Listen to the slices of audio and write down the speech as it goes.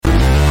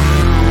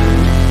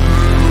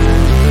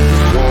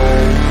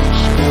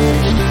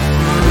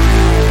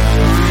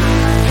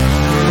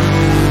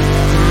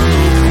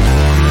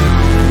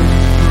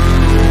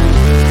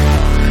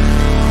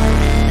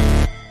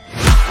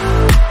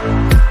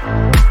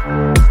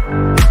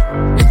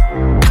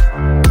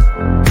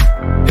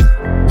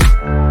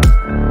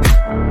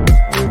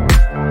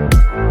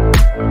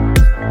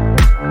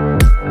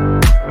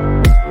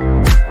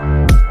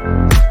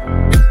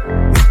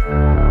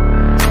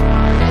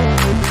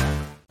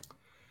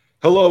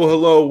Hello,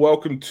 hello.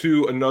 Welcome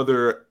to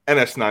another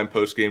NS9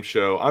 postgame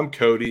show. I'm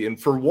Cody,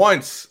 and for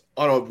once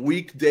on a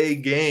weekday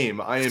game,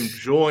 I am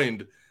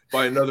joined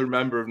by another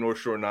member of North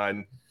Shore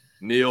 9,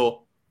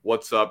 Neil.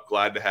 What's up?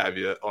 Glad to have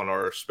you on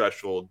our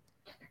special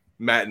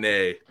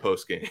matinee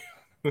postgame.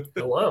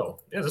 Hello.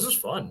 Yeah, this is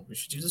fun. We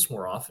should do this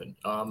more often.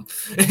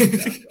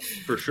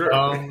 For sure.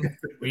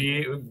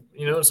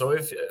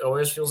 It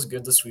always feels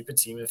good to sweep a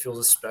team. It feels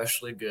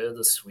especially good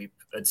to sweep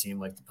a team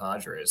like the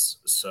Padres.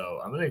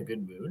 So I'm in a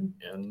good mood,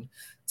 and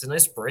it's a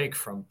nice break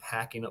from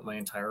packing up my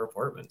entire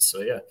apartment.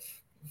 So yeah,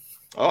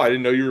 Oh, I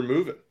didn't know you were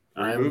moving.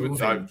 Where are you I'm moving?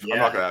 moving. I'm not Yeah,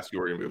 going to ask you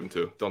where you're moving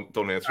to. Don't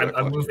answer I'm, that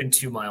I'm question. moving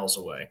 2 miles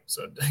away.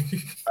 So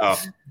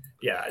Oh,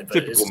 yeah,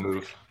 typical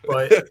move.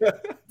 but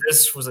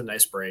this was a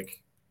nice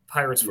break.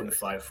 Pirates win Yes.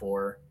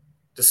 5-4,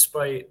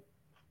 despite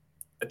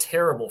a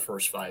terrible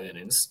first 5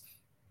 innings.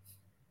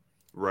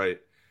 Right.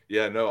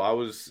 Yeah, no, I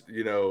was,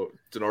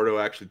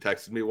 Donardo actually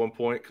texted me at one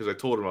point because I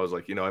told him, I was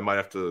like,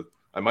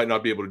 I might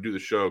not be able to do the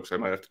show because I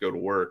might have to go to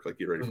work, like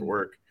get ready for Mhm.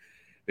 work.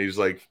 And he's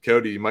like,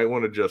 Cody, you might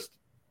want to just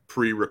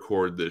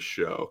pre-record this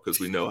show because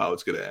we know how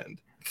it's going to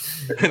end.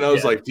 And I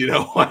was Yeah.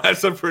 like,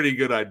 that's a pretty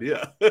good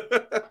idea.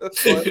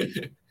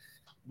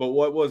 But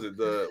what was it?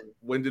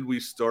 When did we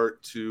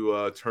start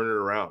to turn it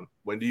around?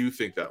 When do you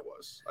think that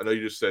was? I know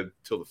you just said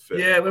till the fifth.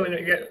 Yeah,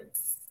 we get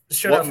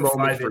shut What out for moment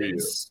five for you?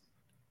 innings.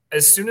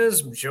 As soon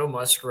as Joe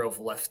Musgrove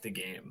left the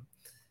game,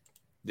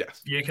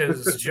 Yes.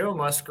 because Joe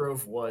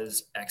Musgrove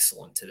was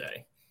excellent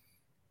today,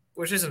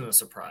 which isn't a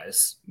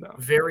surprise. No.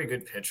 Very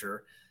good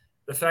pitcher.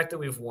 The fact that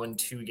we've won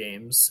 2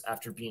 games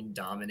after being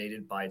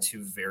dominated by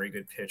two very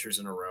good pitchers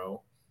in a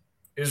row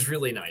is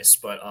really nice.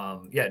 But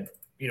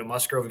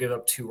Musgrove gave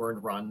up 2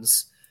 earned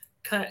runs.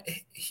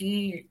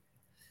 He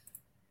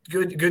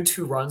good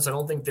 2 runs. I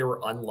don't think they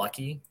were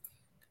unlucky.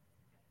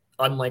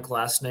 Unlike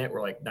last night,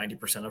 where like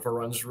 90% of our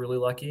runs were really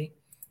lucky.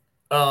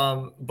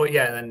 But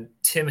yeah, and then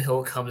Tim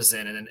Hill comes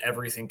in, and then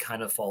everything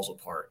kind of falls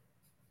apart.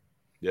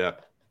 Yeah.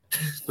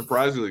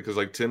 Surprisingly, because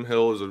like Tim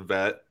Hill is a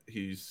vet,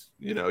 he's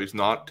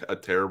not a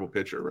terrible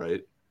pitcher,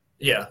 right?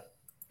 Yeah,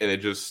 And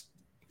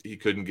he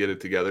couldn't get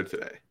it together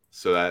today,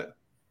 so that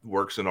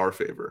works in our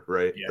favor,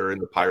 right? yeah. Or in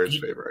the Pirates'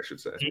 He favor, I should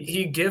say.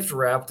 he gift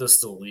wrapped us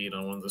the lead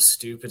on one of the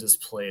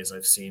stupidest plays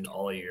I've seen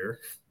all year,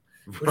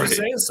 which is Right,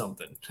 saying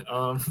something.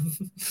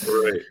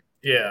 right,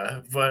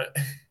 Yeah, but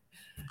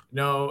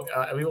no,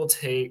 we will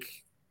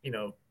take.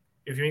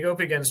 If you go up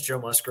against Joe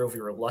Musgrove,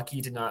 we were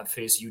lucky to not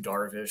face you,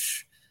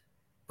 Darvish,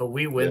 but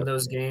we win yeah,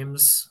 those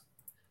games.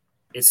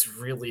 It's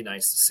really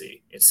nice to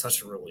see. It's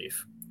such a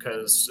relief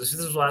because if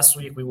this was last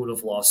week, we would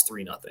have lost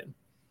 3-0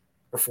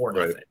 or 4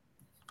 right, nothing.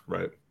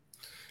 right.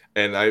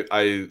 And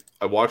I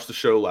watched the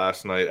show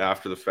last night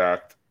after the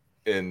fact,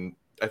 and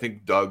I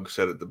think Doug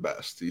said it the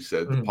best. He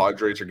said the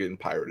Padres are getting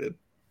pirated.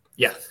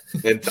 Yeah,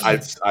 And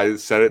I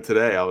said it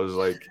today. I was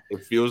like,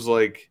 it feels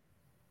like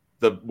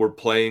we're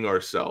playing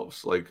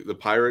ourselves. Like the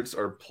Pirates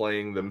are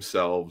playing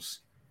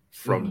themselves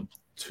from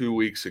 2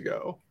 weeks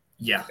ago.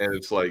 yeah. And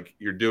it's like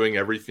you're doing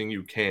everything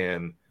you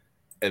can,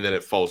 and then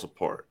it falls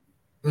apart.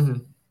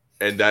 Mm-hmm.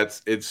 And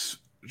it's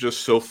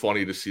just so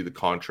funny to see the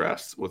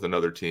contrast with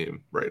another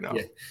team right now.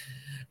 Yeah.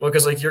 Well,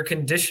 because like you're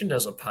conditioned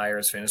as a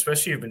Pirates fan,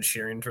 especially you've been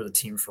cheering for the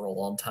team for a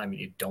long time and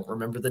you don't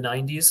remember the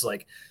 '90s.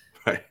 Like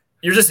Right.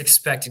 you're just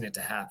expecting it to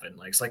happen.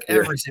 Like it's like Yeah.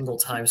 every single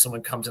time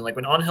someone comes in, like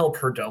when Angel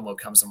Perdomo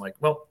comes, I'm like,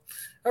 well,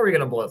 how are we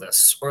gonna blow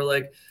this? Or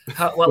like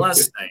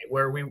last night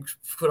where we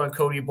put on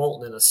Cody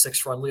Bolton in a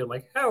 6-run lead. I'm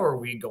like, how are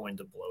we going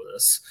to blow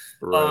this?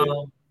 Right.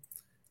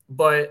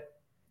 But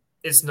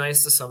it's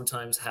nice to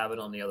sometimes have it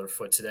on the other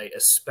foot today,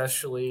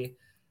 especially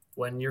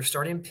when your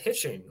starting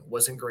pitching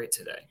wasn't great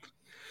today.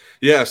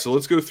 Yeah, so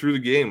let's go through the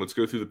game. Let's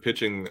go through the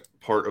pitching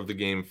part of the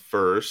game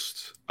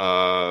first.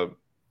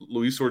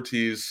 Luis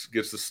Ortiz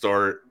gets the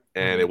start,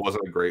 and it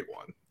wasn't a great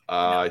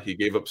one. He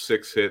gave up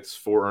 6 hits,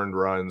 4 earned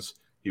runs.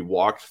 He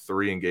walked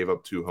 3 and gave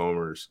up 2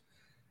 homers,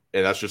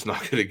 and that's just not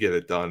going to get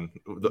it done.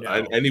 No.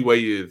 Any way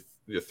you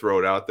throw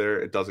it out there,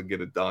 it doesn't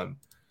get it done.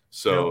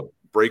 So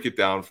break it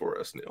down for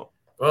us, Neil.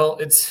 Well,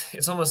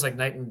 it's almost like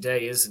night and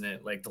day, isn't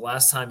it? Like the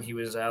last time he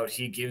was out,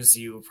 he gives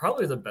you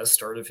probably the best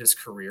start of his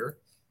career.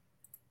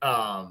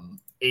 8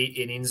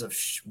 innings of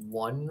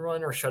 1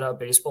 run or shutout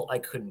baseball. I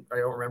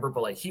don't remember,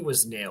 but like he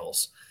was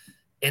nails.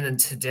 And then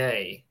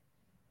today,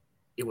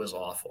 it was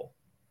awful.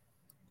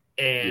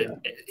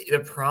 And the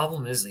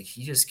problem is that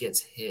he just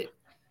gets hit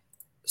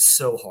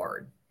so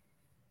hard.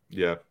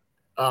 Yeah.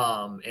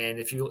 And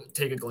if you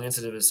take a glance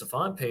at his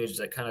Savant page,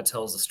 that kind of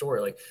tells the story.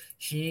 Like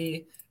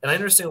and I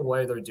understand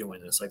why they're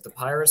doing this. Like the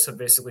Pirates have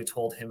basically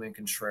told him and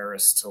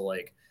Contreras to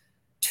like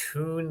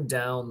tune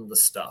down the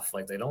stuff.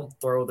 Like they don't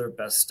throw their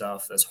best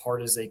stuff as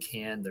hard as they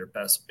can, their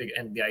best.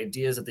 And the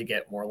idea is that they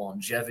get more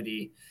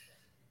longevity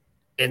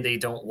and they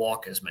don't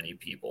walk as many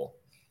people.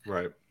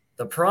 Right.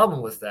 The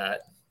problem with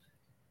that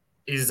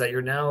is that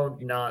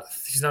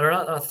he's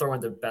not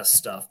throwing the best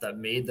stuff that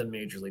made them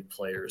major league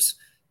players,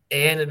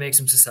 and it makes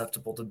them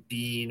susceptible to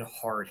being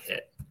hard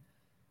hit.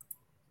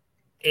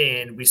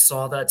 And we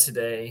saw that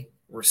today.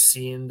 We're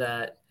seeing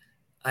that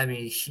I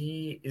mean,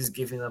 he is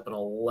giving up an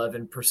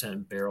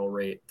 11% barrel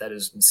rate. That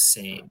is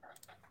insane.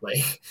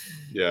 Like,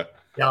 Yeah.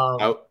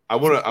 um, I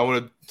want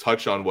to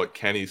touch on what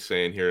Kenny's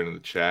saying here in the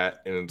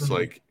chat, and it's mhm.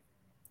 like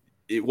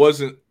it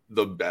wasn't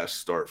the best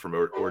start from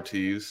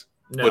Ortiz,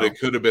 but No, it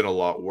could have been a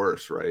lot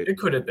worse, right? it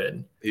could have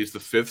been. He's the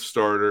fifth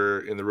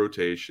starter in the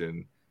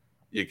rotation.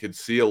 You could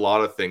see a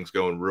lot of things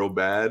going real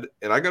bad,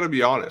 and I got to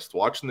be honest,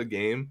 watching the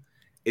game,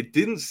 it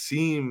didn't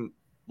seem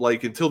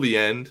like until the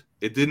end,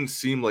 it didn't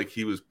seem like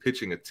he was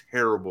pitching a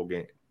terrible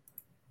game.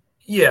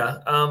 Yeah,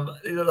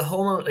 the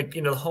home run,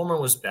 the home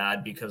run was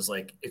bad because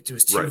like it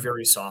was two Right.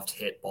 very soft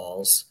hit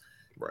balls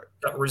Right.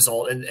 that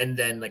result, and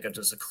then like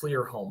just a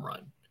clear home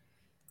run.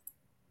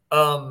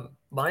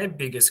 My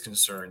biggest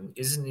concern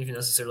isn't even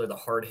necessarily the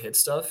hard hit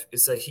stuff.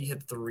 It's that he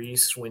had 3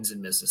 swings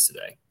and misses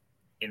today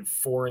in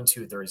 4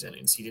 2/3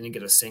 innings. He didn't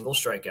get a single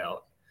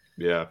strikeout.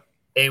 Yeah.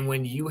 And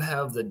when you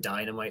have the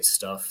dynamite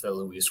stuff that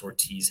Luis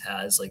Ortiz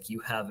has, like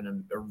you have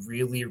a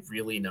really,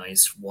 really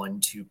nice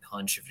 1-2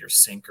 punch of your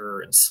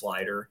sinker and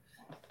slider,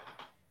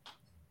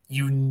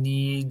 you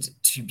need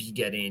to be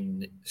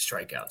getting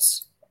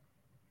strikeouts.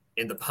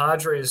 And the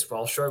Padres,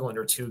 while struggling,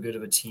 are too good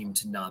of a team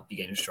to not be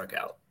getting struck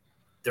out.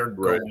 They're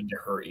Right. going to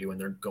hurt you, and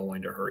they're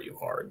going to hurt you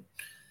hard.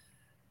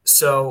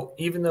 So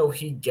even though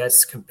he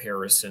gets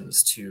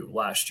comparisons to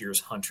last year's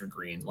Hunter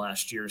Green,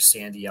 last year's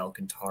Sandy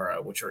Alcantara,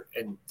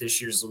 and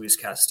this year's Luis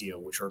Castillo,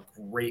 which are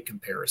great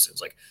comparisons,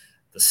 like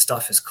the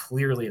stuff is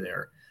clearly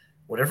there.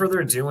 Whatever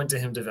they're doing to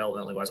him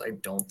developmentally wise, I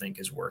don't think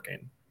is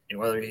working. And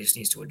whether he just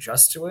needs to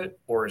adjust to it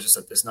or is just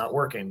that it's not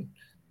working,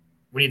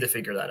 we need to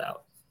figure that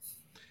out.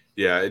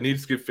 Yeah, it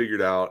needs to get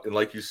figured out. And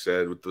like you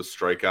said, with the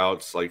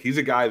strikeouts, like he's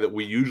a guy that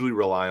we usually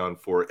rely on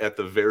for, at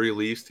the very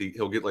least,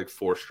 he'll get like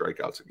 4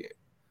 strikeouts a game.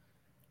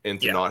 And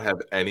to not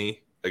have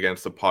any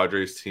against the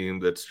Padres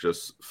team that's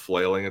just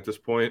flailing at this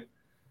point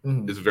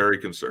is very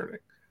concerning.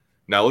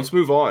 Now let's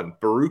move on.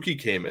 Baruki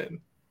came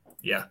in.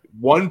 Yeah.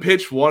 1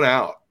 pitch, 1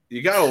 out.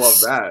 You got to love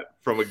that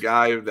from a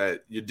guy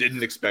that you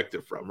didn't expect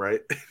it from,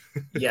 right?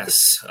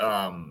 Yes.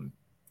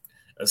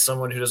 As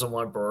someone who doesn't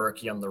want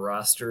Baruki on the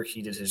roster,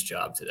 he did his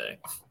job today.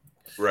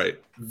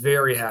 Right.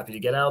 Very happy to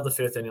get out of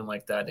the 5th inning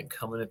like that and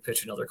come in and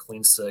pitch another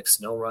clean 6.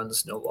 No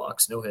runs, no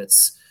walks, no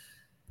hits.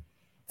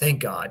 Thank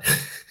God.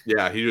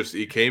 Yeah,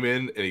 he came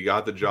in and he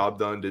got the job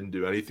done, didn't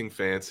do anything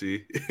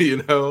fancy, he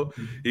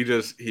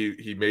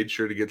made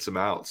sure to get some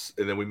outs.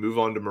 And then we move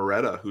on to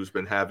Moretta, who's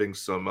been having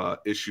some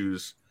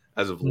issues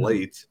as of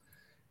late.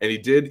 And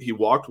he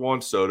walked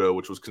Juan Soto,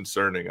 which was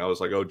concerning. I was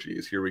like, oh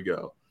geez, here we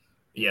go.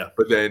 Yeah.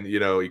 But then,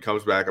 he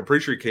comes back. I'm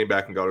pretty sure he came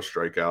back and got a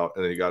strikeout,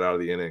 and then he got out of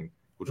the inning,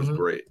 which was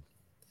great.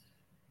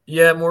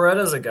 Yeah,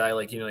 Moretta's a guy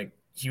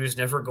he was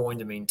never going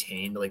to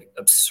maintain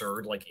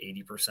absurd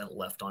 80%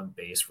 left on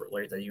base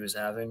rate that he was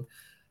having.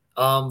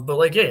 But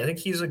I think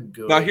he's a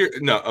good.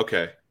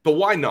 Okay, but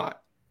why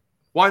not?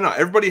 Why not?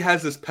 Everybody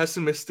has this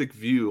pessimistic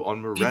view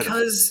on Moretta.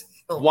 Because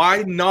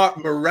why not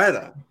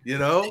Moretta?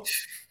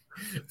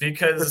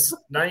 Because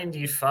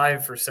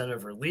 95%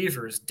 of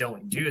relievers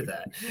don't do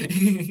that.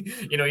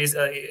 He's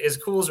as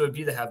cool as it would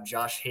be to have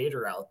Josh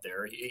Hader out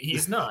there.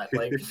 He's not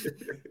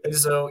and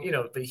so,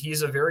 but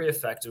he's a very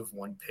effective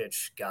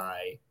 1-pitch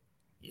guy.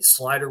 His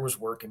slider was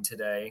working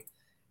today.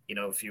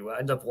 If you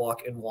end up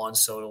walking Juan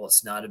Soto,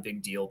 it's not a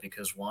big deal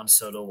because Juan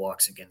Soto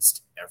walks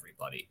against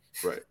everybody.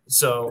 Right.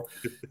 So,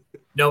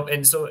 nope.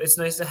 And so it's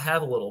nice to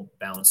have a little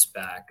bounce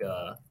back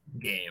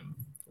game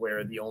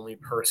where the only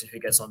person who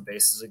gets on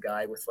base is a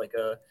guy with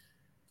a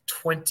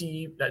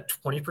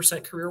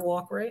 20% career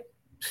walk rate.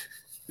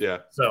 Yeah.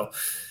 So,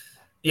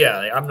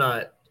 yeah, I'm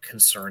not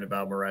concerned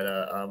about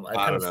Moretta.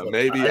 I don't know.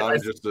 Maybe I'm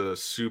just a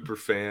super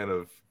fan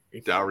of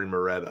Dowry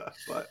Moretta,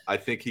 but I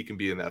think he can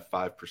be in that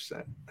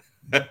 5%.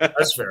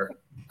 That's fair.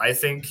 I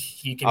think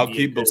he can. I'll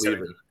keep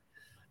believing.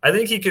 I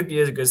think he could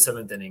be a good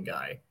 7th inning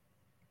guy.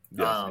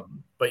 Yes.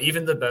 But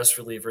even the best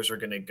relievers are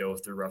going to go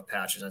through rough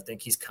patches. I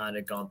think he's kind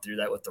of gone through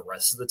that with the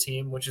rest of the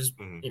team, which is,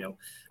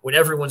 when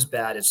everyone's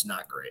bad, it's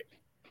not great.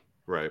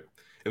 Right.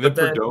 And then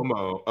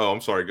Perdomo. Oh,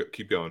 I'm sorry.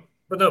 Keep going.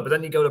 But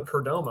then you go to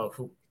Perdomo,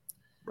 who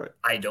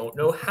I don't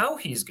know how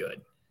he's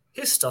good.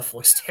 His stuff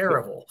looks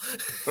terrible.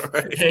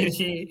 Right. And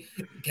he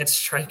gets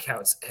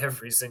strikeouts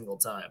every single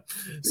time.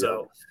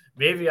 So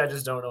maybe I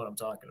just don't know what I'm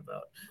talking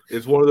about.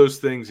 It's one of those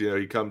things,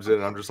 he comes in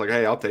and I'm just like,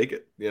 hey, I'll take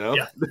it.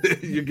 Yeah.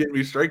 You get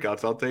me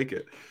strikeouts, I'll take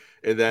it.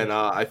 And then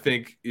I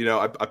think,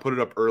 I put it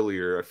up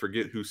earlier. I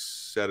forget who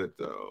said it,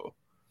 though.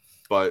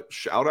 But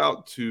shout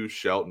out to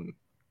Shelton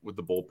with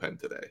the bullpen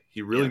today.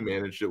 He really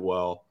managed it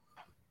well.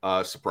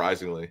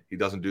 Surprisingly, he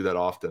doesn't do that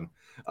often.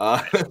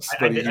 I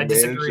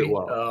disagree,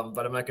 well.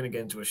 But I'm not going to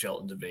get into a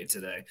Shelton debate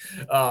today.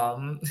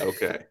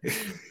 Okay.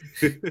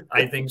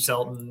 I think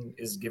Shelton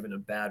is given a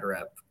bad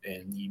rep,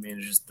 and he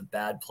manages the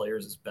bad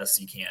players as best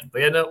he can.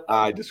 But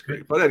I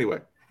disagree. But anyway,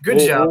 good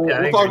job.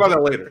 We'll talk about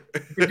that later.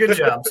 Good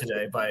job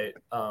today by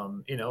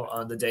on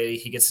the day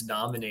he gets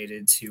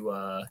nominated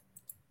to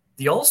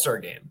the All-Star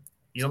game.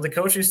 He's on the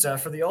coaching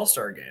staff for the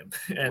All-Star game,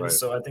 and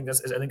so I think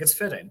it's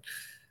fitting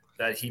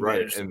that he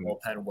managed the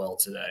bullpen well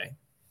today.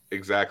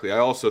 Exactly. I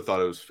also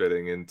thought it was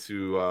fitting, and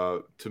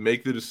to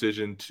make the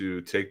decision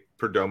to take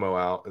Perdomo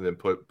out and then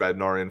put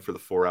Bednar in for the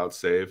 4-out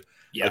save, I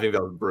Yeah. think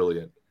that was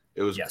brilliant.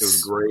 It was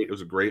Yes. great. It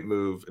was a great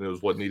move, and it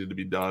was what needed to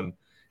be done.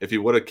 If he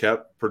would have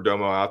kept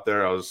Perdomo out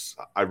there,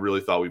 I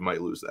really thought we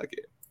might lose that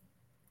game.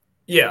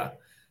 Yeah.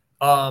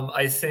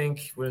 I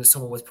think when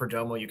someone with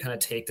Perdomo, you kind of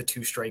take the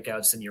 2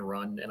 strikeouts and you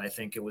run, and I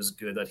think it was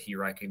good that he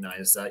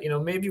recognized that,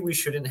 maybe we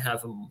shouldn't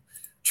have him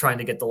trying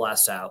to get the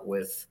last out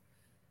with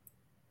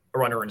a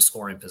runner in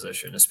scoring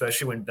position,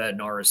 especially when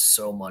Bednar is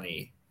so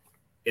money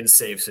in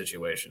save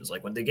situations.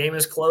 Like when the game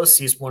is close,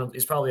 he's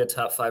probably a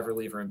top 5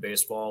 reliever in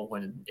baseball.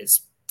 When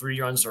it's 3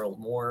 runs or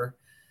more,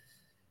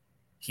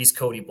 he's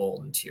Cody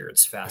Bolton tier.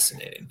 It's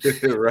fascinating.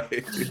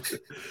 Right.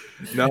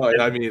 No,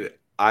 and I mean,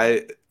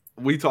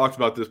 we talked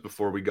about this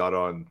before we got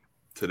on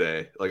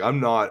today. Like, I'm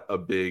not a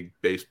big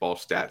baseball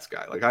stats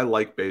guy. Like, I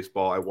like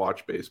baseball. I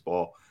watch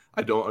baseball.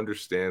 I don't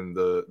understand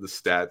the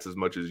stats as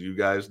much as you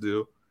guys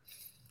do.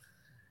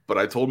 But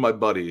I told my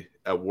buddy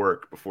at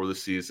work before the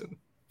season,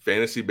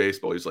 fantasy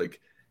baseball, he's like,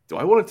 do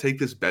I want to take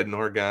this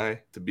Bednar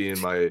guy to be in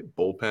my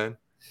bullpen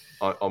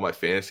on my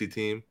fantasy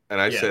team?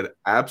 And I Yeah. said,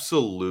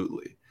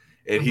 absolutely.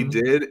 And he Mm-hmm.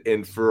 did.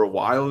 And for a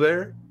while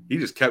there, he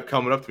just kept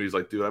coming up to me. He's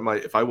like, dude,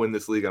 if I win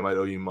this league, I might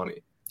owe you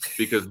money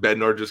because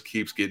Bednar just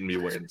keeps getting me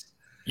wins.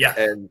 Yeah.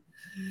 And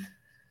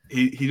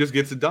he just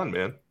gets it done,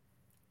 man.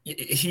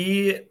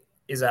 He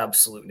is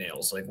absolute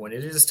nails. Like when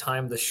it is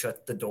time to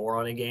shut the door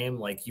on a game,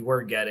 like you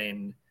are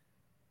getting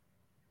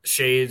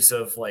shades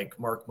of like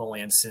Mark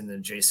Melanson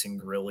and Jason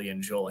Grilli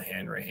and Joel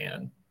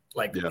Hanrahan.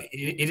 Like Yeah.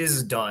 it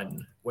is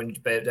done when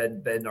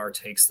Bednar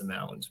takes the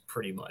mound,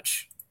 pretty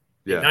much.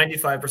 Yeah.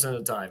 95%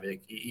 of the time,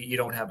 you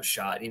don't have a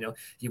shot.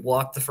 You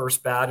walk the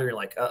first batter, you're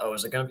like, uh-oh,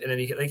 is it going to – and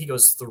then he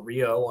goes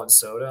 3-0 on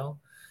Soto.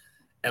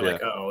 And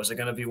like, uh-oh, is it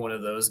going to be one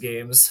of those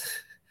games?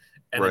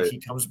 And then he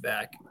comes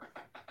back,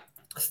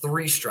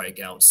 3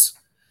 strikeouts.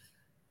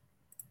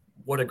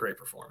 What a great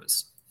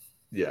performance.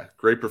 Yeah,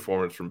 great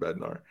performance from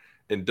Bednar.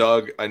 And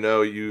Doug, I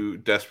know you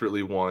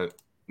desperately want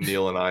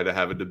Neil and I to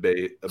have a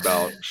debate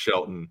about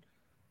Shelton.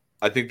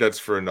 I think that's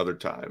for another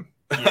time.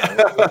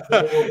 Yeah,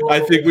 I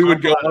think we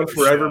would go on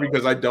forever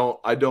because I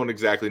don't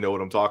exactly know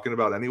what I'm talking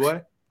about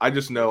anyway. I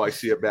just know I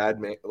see a bad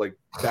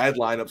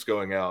lineups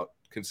going out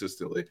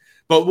consistently.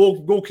 But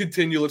we'll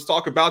continue. Let's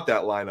talk about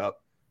that lineup.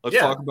 Let's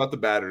talk about the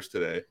batters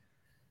today.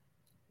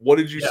 What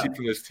did you see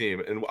from this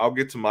team? And I'll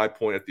get to my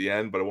point at the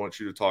end, but I want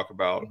you to talk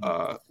about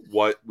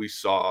what we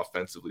saw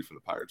offensively from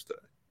the Pirates today.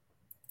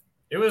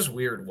 It was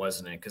weird,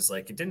 wasn't it? Because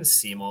like it didn't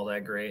seem all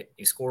that great.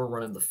 You score a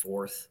run in the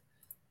 4th.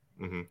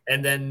 Mm-hmm.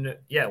 And then,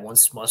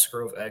 once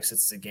Musgrove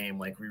exits the game,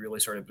 like we really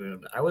started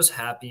booming. I was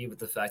happy with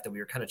the fact that we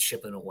were kind of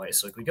chipping away.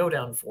 So like we go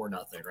down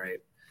 4-0, right?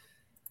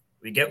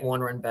 We get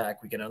 1 run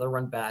back. We get another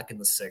run back in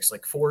the 6th.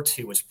 Like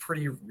 4-2 was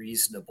pretty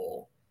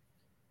reasonable.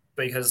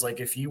 Because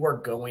like if you are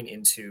going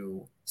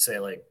into, say,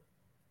 like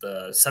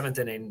the 7th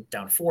inning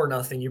down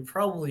 4-0, you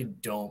probably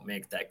don't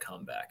make that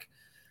comeback.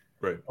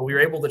 Right. But we were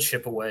able to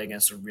chip away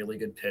against a really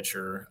good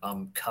pitcher.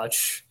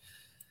 Kutch.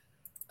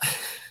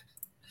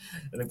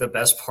 I think the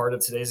best part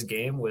of today's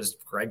game was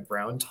Greg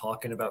Brown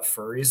talking about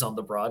furries on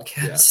the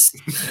broadcast.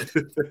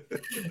 Yeah.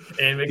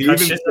 And he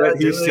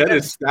said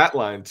his stat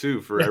line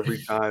too for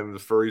every time the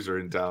furries are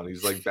in town.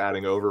 He's like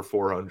batting over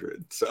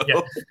 400. So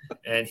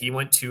and he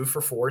went 2 for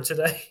 4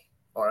 today,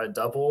 or a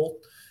double,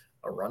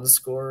 a run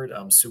scored.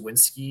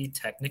 Suwinski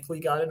technically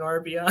got an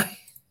RBI.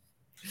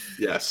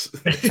 Yes,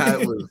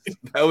 that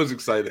was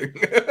exciting.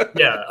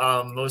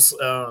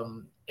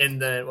 And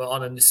then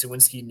on a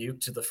Suwinski nuke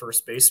to the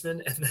first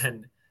baseman, and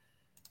then.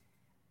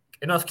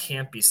 Enough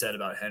can't be said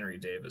about Henry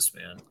Davis,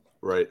 man.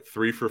 Right.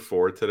 3 for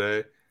 4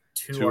 today.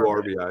 2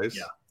 RBIs.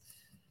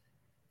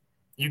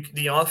 Yeah.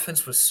 The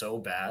offense was so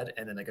bad.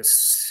 And then like as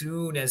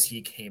soon as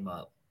he came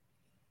up,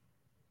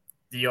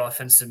 the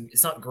offense,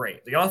 it's not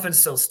great. The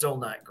offense is still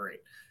not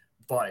great,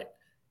 but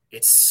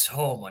it's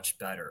so much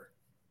better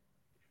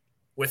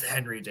with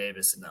Henry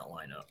Davis in that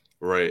lineup.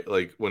 Right.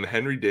 Like when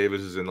Henry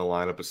Davis is in the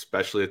lineup,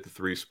 especially at the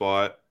 3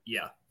 spot.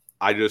 Yeah.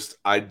 I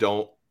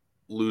don't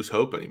lose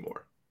hope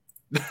anymore.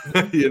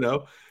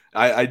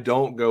 I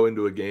don't go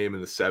into a game in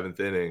the 7th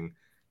inning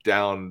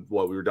down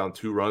we were down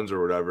 2 runs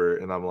or whatever,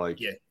 and I'm like,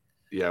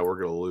 yeah, we're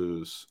gonna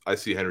lose. I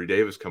see Henry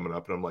Davis coming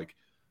up, and I'm like,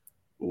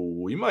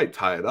 we might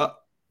tie it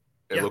up,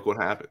 and look what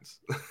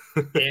happens.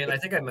 And I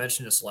think I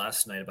mentioned this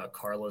last night about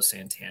Carlos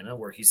Santana,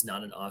 where he's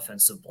not an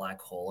offensive black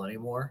hole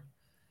anymore,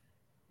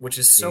 which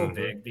is so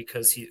big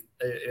because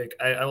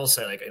I will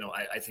say, like,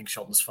 I think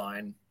Shelton's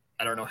fine.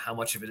 I don't know how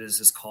much of it is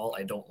his call.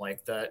 I don't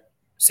like that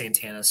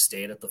Santana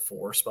stayed at the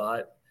 4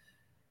 spot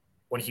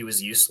when he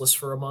was useless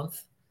for a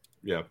month.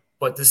 Yeah.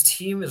 But this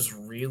team is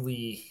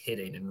really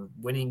hitting and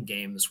winning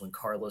games when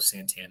Carlos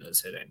Santana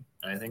is hitting.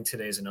 And I think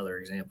today's another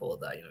example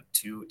of that.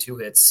 2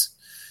 hits.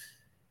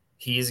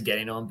 He's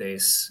getting on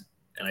base.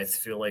 And I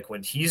feel like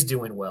when he's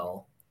doing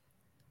well,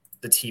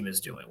 the team is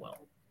doing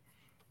well.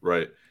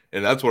 Right.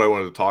 And that's what I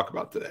wanted to talk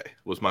about today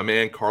was my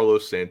man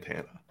Carlos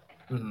Santana.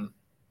 Mm-hmm.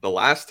 The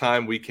last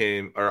time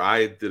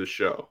I did a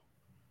show,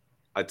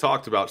 I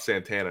talked about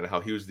Santana and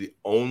how he was the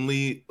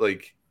only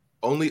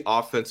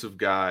offensive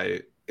guy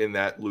in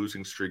that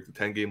losing streak, the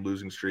 10-game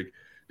losing streak.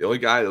 The only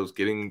guy that was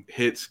getting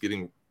hits,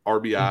 getting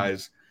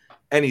RBIs,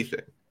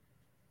 anything.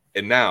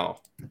 And now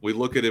we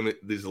look at him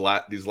these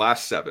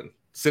last 7.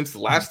 Since the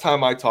last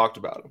time I talked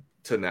about him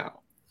to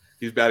now,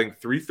 he's batting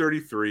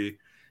 .333.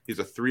 He's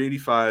a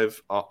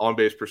 .385 on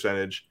base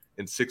percentage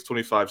and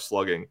 .625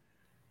 slugging.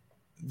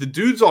 The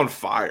dude's on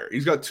fire.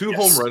 He's got 2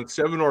 home runs,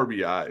 7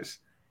 RBIs.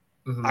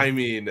 I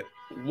mean,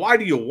 why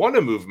do you want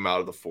to move him out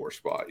of the 4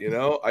 spot? You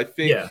know, I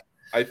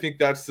think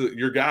that's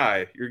your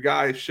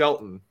guy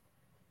Shelton.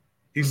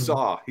 He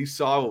saw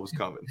what was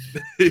coming.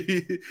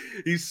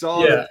 he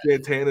saw that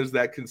Santana's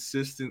that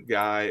consistent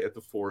guy at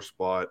the 4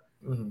 spot.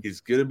 He's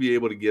going to be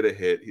able to get a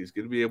hit. He's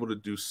going to be able to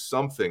do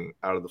something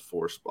out of the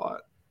 4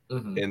 spot.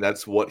 And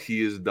that's what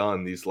he has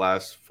done these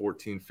last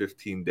 14,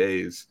 15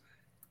 days.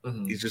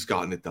 He's just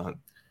gotten it done.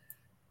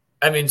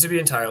 I mean, to be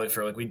entirely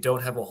fair, like we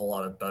don't have a whole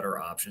lot of better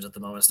options at the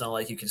moment. It's not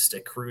like you can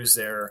stick Cruz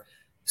there.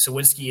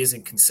 Sawinski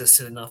isn't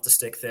consistent enough to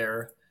stick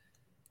there.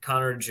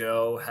 Connor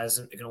Joe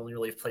can only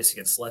really place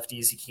against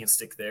lefties. He can't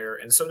stick there.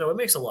 And so, no, it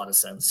makes a lot of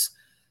sense.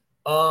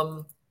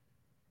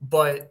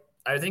 But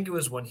I think it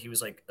was when he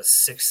was like a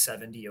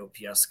 670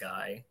 OPS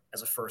guy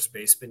as a first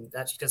baseman.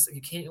 That's because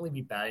you can't really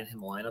be batting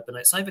him lineup. And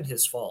it's not even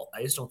his fault.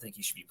 I just don't think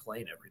he should be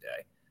playing every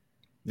day.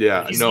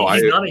 Yeah, he's not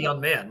a young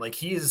man. Like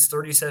he is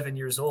 37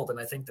 years old, and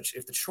I think that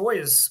if the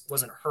Troy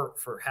wasn't hurt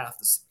for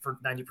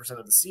 90%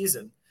 of the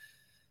season,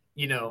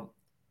 you know,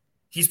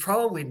 he's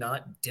probably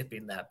not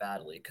dipping that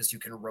badly because you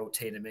can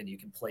rotate him in. You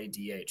can play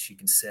DH. You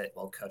can sit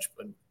while Kutch.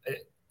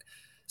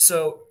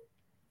 So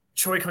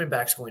Troy coming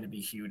back is going to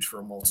be huge for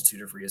a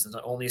multitude of reasons.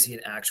 Not only is he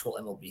an actual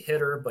MLB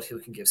hitter, but he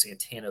can give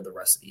Santana the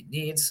rest that he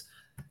needs,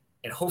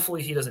 and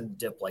hopefully he doesn't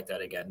dip like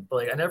that again. But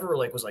like I never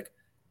was like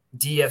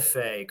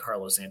DFA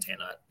Carlos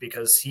Santana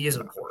because he is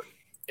important.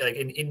 Like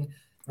in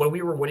when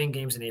we were winning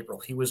games in April,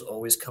 he was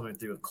always coming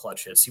through with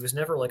clutch hits. He was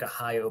never like a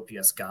high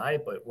OPS guy,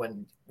 but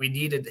when we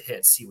needed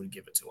hits, he would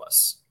give it to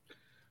us.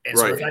 And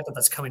so the fact that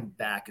that's coming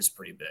back is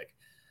pretty big.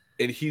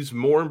 And he's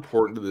more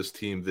important to this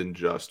team than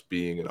just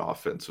being an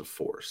offensive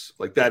force.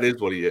 Like that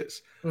is what he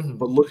is.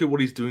 But look at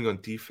what he's doing on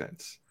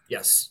defense.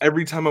 Yes.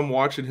 Every time I'm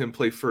watching him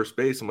play first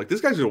base, I'm like,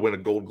 this guy's going to win a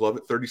Gold Glove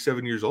at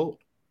 37 years old.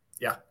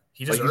 Yeah.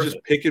 He's just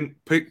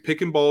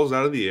picking balls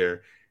out of the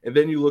air. And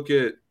then you look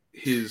at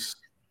his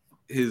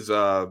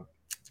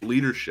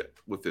leadership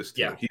with this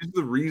team. Yeah. He's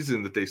the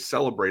reason that they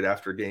celebrate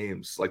after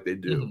games like they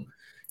do.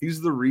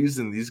 He's the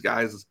reason these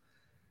guys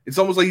 – it's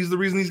almost like he's the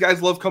reason these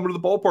guys love coming to the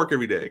ballpark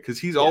every day because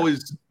he's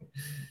always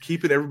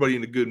keeping everybody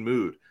in a good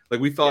mood. Like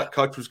we thought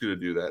Kutch was going to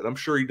do that, and I'm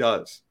sure he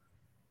does.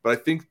 But I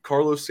think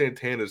Carlos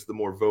Santana is the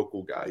more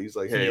vocal guy. He's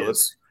like, hey,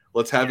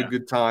 let's have a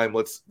good time.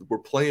 We're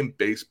playing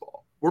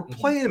baseball. We're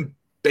playing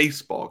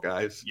baseball,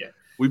 guys. Yeah.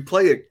 We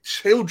play a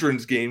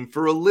children's game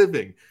for a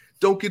living.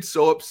 Don't get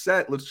so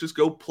upset. Let's just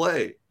go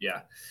play.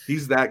 Yeah.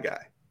 He's that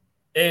guy.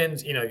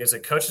 And, I guess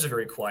Coach is a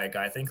very quiet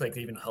guy. I think they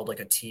even held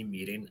a team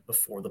meeting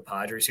before the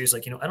Padres. He was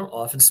like, I don't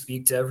often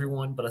speak to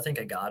everyone, but I think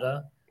I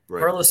gotta.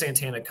 Right. Carlos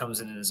Santana comes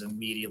in and is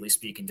immediately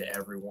speaking to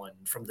everyone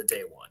from the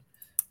day one.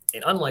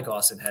 And unlike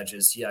Austin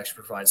Hedges, he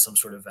actually provides some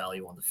sort of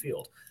value on the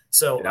field.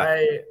 So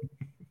I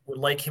would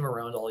like him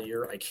around all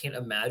year. I can't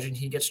imagine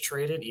he gets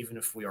traded, even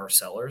if we are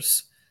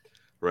sellers.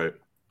 Right.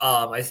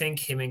 I think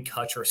him and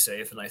Kutch are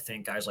safe, and I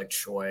think guys like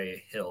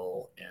Choi,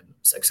 Hill, and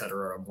et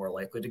cetera are more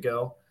likely to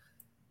go.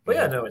 But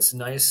it's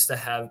nice to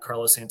have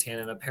Carlos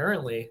Santana. And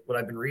apparently what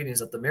I've been reading is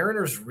that the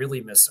Mariners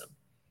really miss him.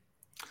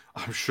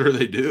 I'm sure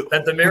they do.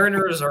 That the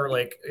Mariners are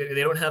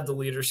they don't have the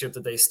leadership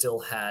that they still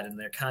had. And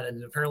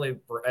and apparently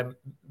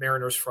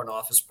Mariners front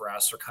office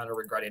brass are kind of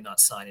regretting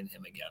not signing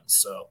him again.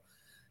 So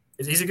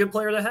he's a good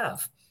player to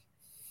have.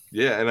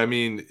 Yeah. And I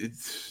mean,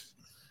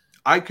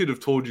 I could have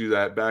told you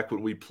that back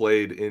when we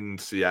played in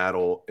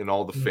Seattle and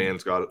all the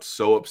fans got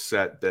so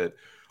upset that,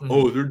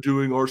 they're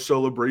doing our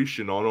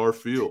celebration on our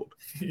field.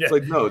 Yeah. It's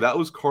like, no, that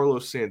was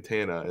Carlos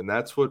Santana, and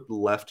that's what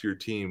left your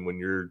team when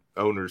your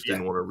owners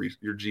didn't want to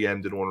your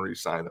GM didn't want to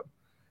re-sign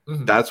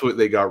him. That's what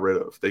they got rid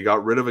of. They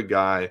got rid of a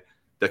guy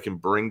that can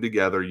bring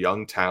together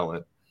young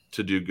talent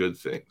to do good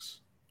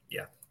things.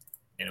 Yeah,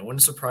 and it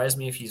wouldn't surprise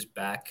me if he's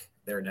back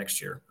there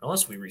next year,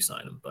 unless we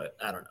re-sign him, but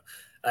I don't know.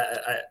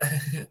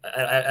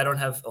 I don't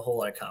have a whole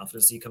lot of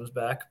confidence he comes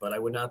back, but I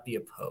would not be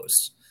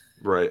opposed.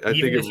 Right.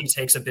 Even if he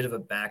takes a bit of a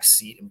back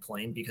seat in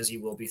playing because he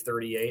will be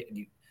 38,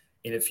 and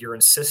if you're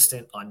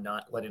insistent on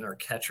not letting our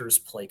catchers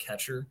play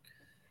catcher,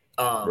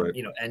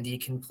 Endy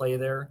can play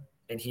there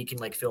and he can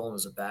fill in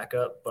as a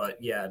backup. But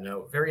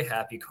very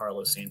happy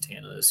Carlos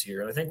Santana this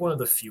year. And I think one of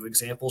the few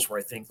examples where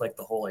I think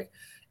the whole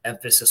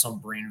emphasis on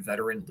bringing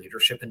veteran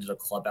leadership into the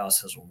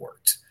clubhouse has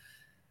worked.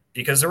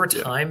 Because there were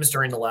times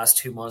during the last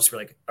 2 months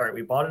where all right,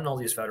 we bought in all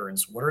these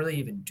veterans. What are they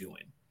even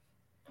doing?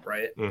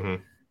 Right.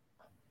 Mm-hmm.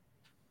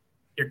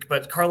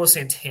 But Carlos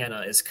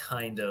Santana is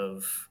kind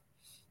of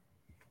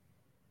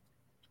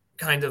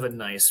a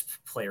nice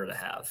player to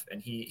have,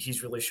 and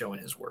he's really showing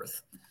his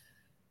worth.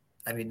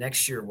 I mean,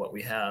 next year, what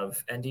we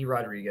have, Endy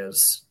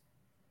Rodriguez,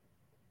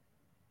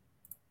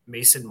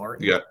 Mason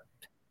Martin. Yeah,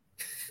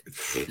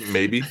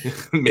 maybe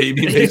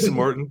maybe Mason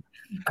Martin.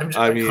 I'm just,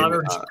 I mean,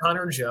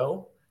 Connor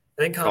Joe.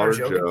 I think Connor Connor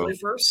Joe can Joe. play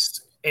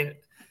first, and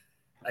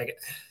like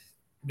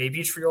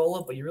maybe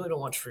Triolo, but you really don't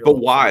want But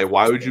Triolo playing why?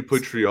 Why first would you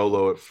put base.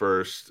 Triolo at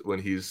first when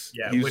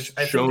Yeah, he's which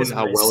I think shown is a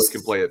how well he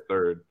can nice play at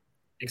third?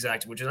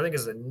 exactly, which I think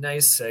is a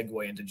nice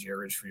segue into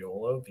Jared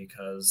Triolo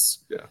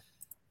because Yeah.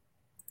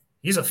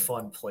 he's a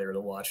fun player to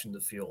watch in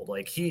the field.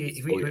 Like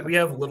Oh yeah. we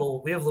have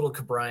little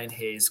Cabrian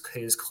Hayes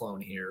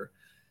clone here.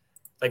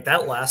 Like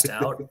that last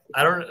out,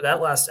 I don't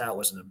that last out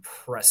was an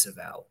impressive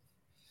out.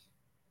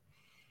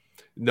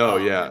 No,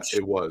 yeah, Which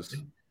it was.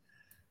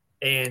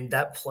 and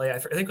that play I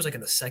think it was like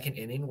in the second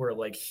inning where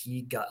like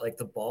he got like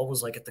the ball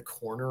was like at the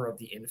corner of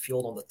the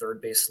infield on the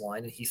third base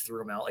line and he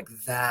threw him out like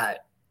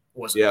that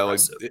was Yeah, like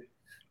impressive.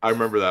 I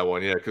remember that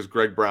one. Yeah, because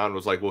Greg Brown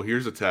was like, "Well,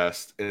 here's a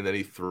test," and then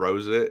he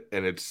throws it,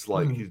 and it's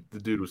like Mm, the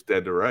dude was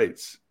dead to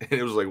rights, and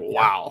it was like, yeah,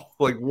 "Wow,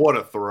 like what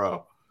a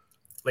throw!"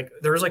 like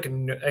there was like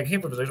I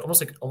can't believe there's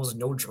almost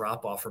no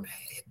drop off from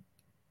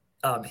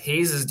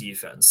Hayes'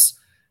 defense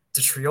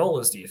to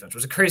Triolo's defense,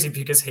 which is crazy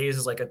because Hayes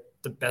is like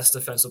the best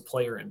defensive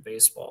player in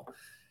baseball,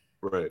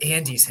 Right,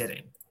 and he's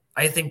hitting.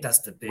 I think that's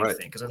the big right.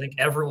 thing because I think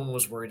everyone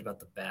was worried about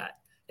the bat,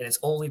 and it's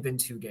only been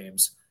 2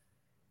 games,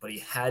 but he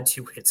had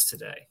 2 hits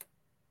today,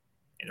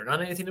 and they're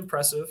not anything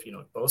impressive,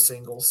 both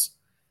singles.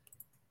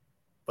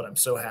 But I'm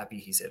so happy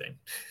he's hitting.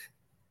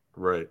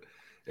 Right.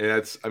 And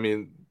that's, I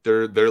mean,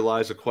 there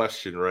lies a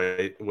question,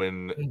 right?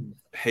 When Mm.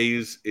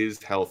 Hayes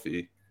is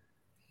healthy,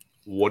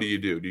 what do you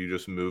do? Do you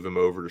just move him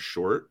over to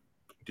short?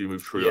 Do you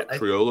move Yeah,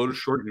 Triolo to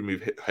short? Do you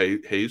move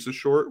Hayes to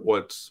short?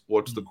 What's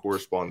the mm.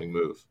 corresponding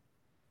move?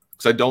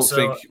 Because I don't So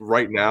think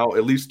right now,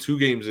 at least 2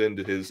 games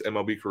into his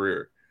MLB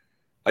career,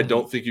 I mm,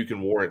 don't think you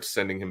can warrant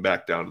sending him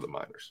back down to the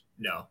minors.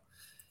 no,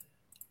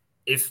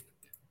 if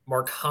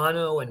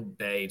Marcano and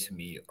Bay to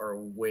me are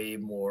way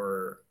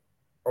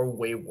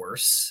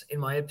worse in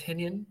my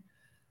opinion,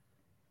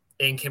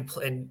 and can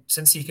play. And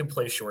since he can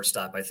play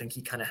shortstop, I think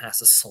he kind of has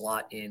to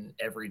slot in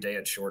every day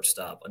at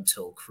shortstop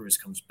until Cruz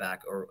comes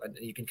back. Or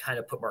you can kind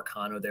of put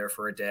Marcano there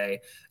for a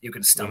day. You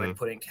can Mm-hmm. stomach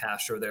putting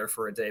Castro there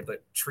for a day,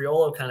 but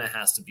Triolo kind of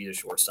has to be a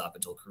shortstop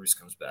until Cruz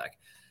comes back.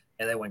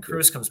 And then when Yep.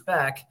 Cruz comes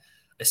back,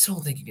 I still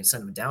don't think you can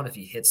send him down if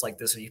he hits like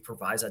this and he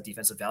provides that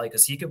defensive value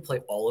because he can play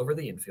all over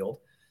the infield.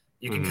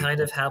 You can Mm-hmm. kind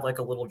of have like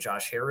a little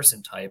Josh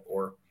Harrison type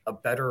or a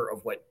better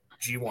of what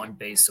G1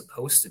 base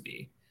supposed to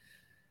be,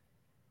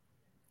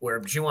 where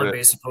Juwan And Bay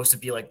is supposed to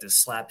be like this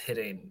slap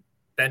hitting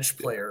bench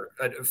yeah. player,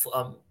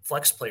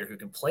 flex player who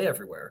can play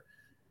everywhere.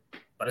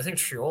 But I think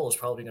Triolo is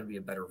probably going to be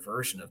a better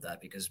version of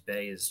that because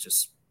Bay is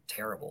just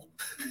terrible.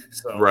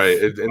 So, Right.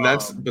 And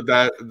that's um, but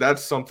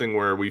that's something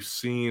where we've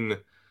seen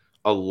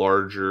a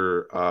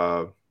larger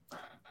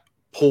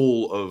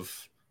pool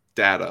of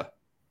data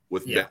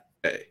with yeah,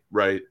 Bay,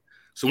 right?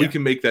 So we yeah,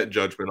 can make that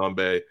judgment on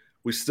Bay.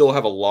 We still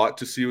have a lot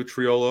to see with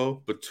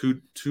Triolo, but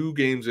two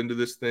games into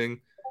this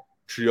thing,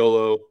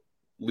 Triolo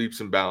leaps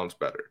and bounds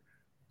better.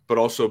 But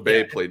also yeah.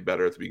 Bay played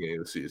better at the beginning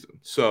of the season.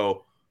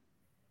 So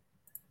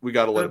we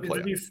got to let But it play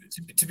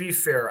out. to be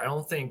fair, I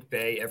don't think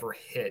Bay ever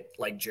hit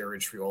like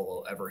Jared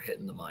Triolo ever hit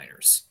in the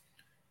minors.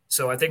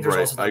 So I think there's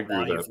Right. also I that agree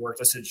with body that. of work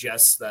that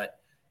suggests that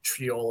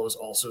Triolo is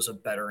also a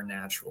better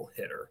natural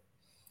hitter.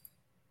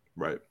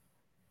 Right.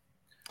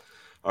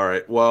 All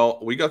right. Well,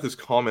 we got this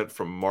comment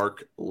from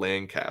Mark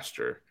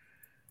Lancaster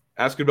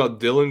asking about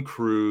Dylan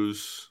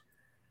Cruz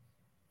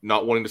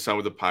not wanting to sign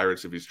with the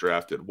Pirates if he's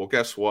drafted. Well,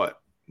 guess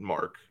what,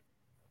 Mark?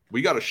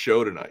 We got a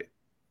show tonight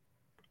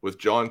with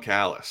John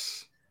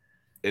Callis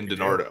in We do.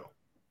 DiNardo.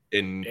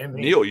 And And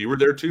me. Neil, you were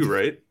there too,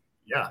 right?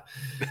 Yeah.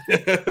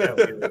 Yeah,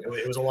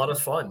 it was a lot of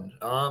fun.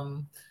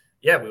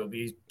 Yeah,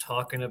 we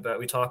talked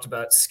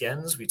about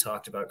Skens, we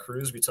talked about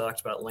Cruz, we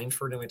talked about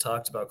Langford, and we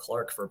talked about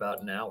Clark for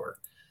about an hour.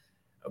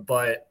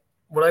 But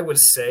what I would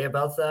say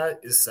about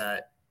that is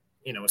that,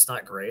 it's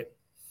not great,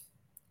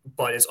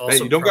 but it's Hey,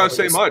 also you don't got to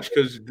probably say much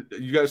because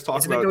you guys it's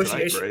talk a about it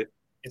tonight, negotiation.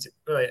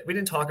 right? We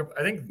didn't talk about,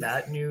 I think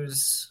that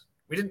news,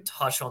 we didn't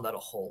touch on that a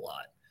whole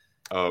lot.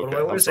 Oh, But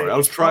what okay. I I'm would say, sorry.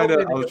 it's probably a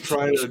I was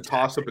trying to negotiation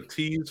toss up a tactic.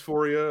 tease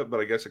for you, but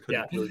I guess I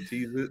Yeah. couldn't really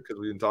tease it because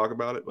we didn't talk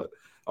about it. But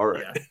all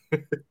right. Yeah.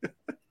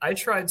 I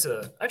tried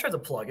to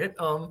plug it.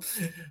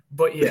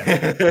 But yeah,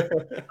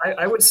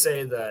 I would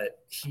say that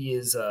he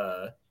is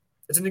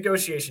it's a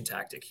negotiation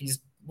tactic. He's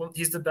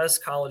the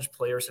best college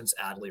player since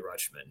Adley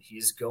Rutschman.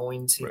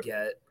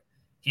 Right.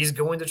 He's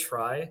going to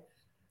try,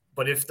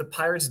 but if the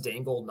Pirates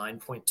dangle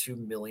 $9.2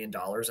 million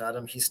at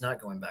him, he's not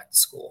going back to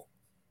school.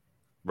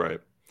 Right.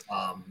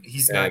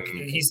 He's not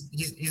And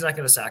he's not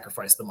going to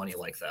sacrifice the money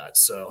like that.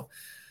 So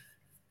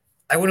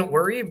I wouldn't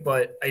worry,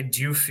 but I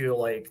do feel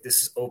like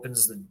this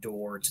opens the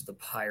door to the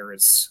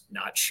Pirates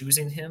not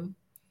choosing him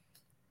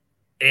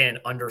and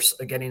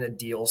getting a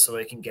deal so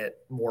they can get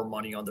more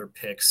money on their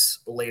picks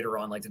later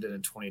on, like they did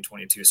in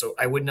 2022. So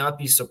I would not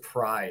be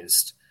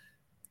surprised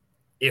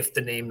if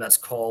the name that's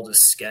called is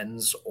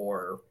Skens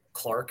or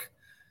Clark,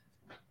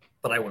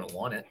 but I wouldn't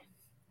want it.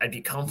 I'd be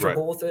right.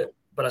 comfortable with it,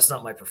 but that's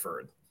not my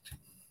preferred.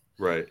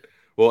 Right.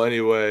 Well,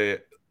 anyway,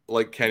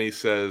 like Kenny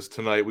says,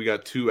 tonight we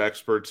got two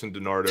experts in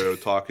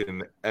DiNardo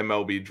talking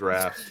MLB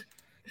draft.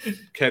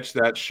 Catch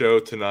that show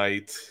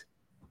tonight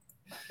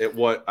at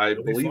what I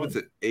It'll be believe fun. it's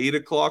at 8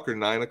 o'clock or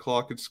 9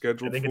 o'clock. It's I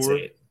scheduled think it's for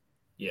 8.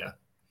 Yeah.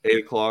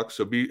 8 o'clock.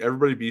 So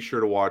everybody be sure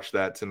to watch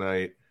that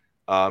tonight.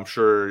 I'm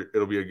sure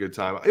it'll be a good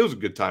time. It was a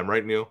good time,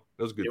 right, Neil?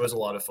 It was a good. It was a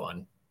lot of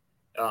fun.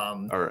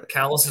 All right.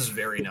 Callis is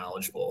very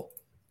knowledgeable,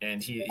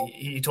 and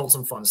he told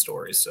some fun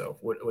stories, so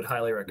would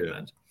highly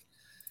recommend.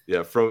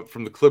 Yeah,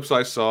 from the clips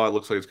I saw, it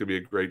looks like it's going to be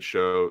a great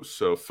show.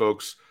 So,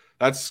 folks,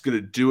 that's going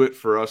to do it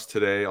for us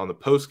today on the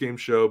post-game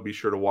show. Be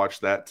sure to watch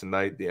that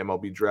tonight, the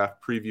MLB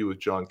draft preview with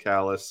John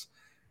Callis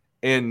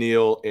and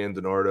Neil and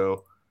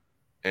DiNardo.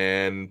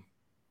 And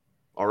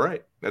all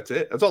right, that's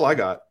it. That's all I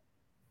got.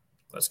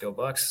 Let's go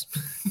Bucks.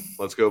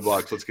 Let's go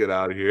Bucks. Let's get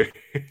out of here.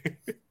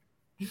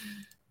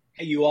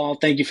 Hey, you all.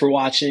 Thank you for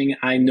watching.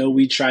 I know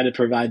we try to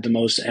provide the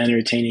most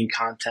entertaining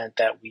content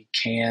that we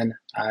can,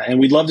 and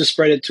we'd love to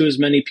spread it to as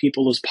many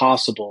people as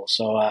possible.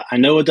 So I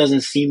know it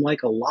doesn't seem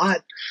like a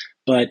lot,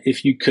 but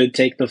if you could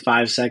take the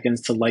 5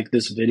 seconds to like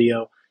this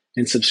video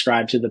and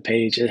subscribe to the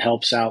page, it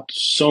helps out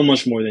so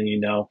much more than you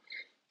know.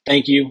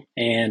 Thank you,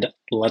 and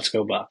let's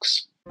go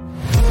Bucks.